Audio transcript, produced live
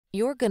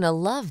You're gonna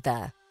love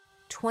the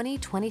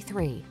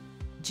 2023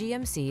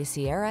 GMC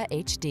Sierra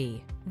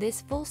HD.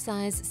 This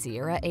full-size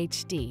Sierra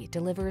HD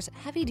delivers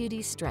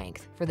heavy-duty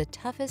strength for the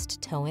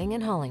toughest towing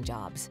and hauling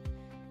jobs.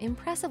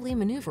 Impressively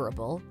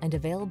maneuverable and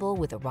available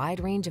with a wide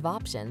range of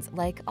options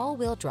like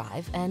all-wheel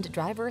drive and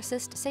driver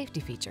assist safety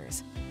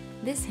features.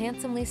 This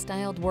handsomely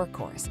styled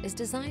workhorse is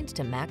designed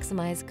to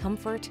maximize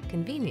comfort,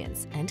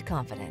 convenience, and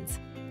confidence.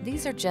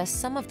 These are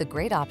just some of the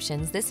great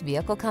options this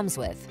vehicle comes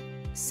with: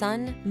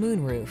 sun,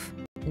 moonroof,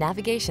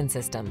 navigation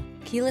system,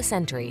 keyless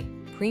entry,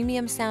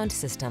 premium sound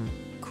system,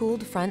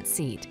 cooled front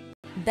seat,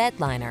 bed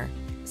liner,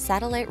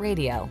 satellite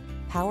radio,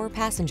 power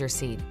passenger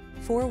seat,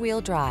 four-wheel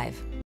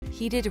drive,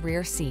 heated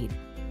rear seat.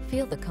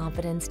 Feel the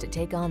confidence to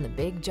take on the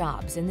big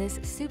jobs in this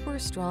super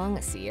strong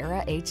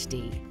Sierra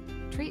HD.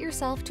 Treat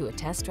yourself to a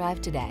test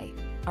drive today.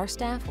 Our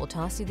staff will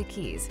toss you the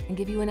keys and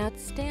give you an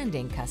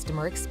outstanding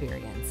customer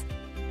experience.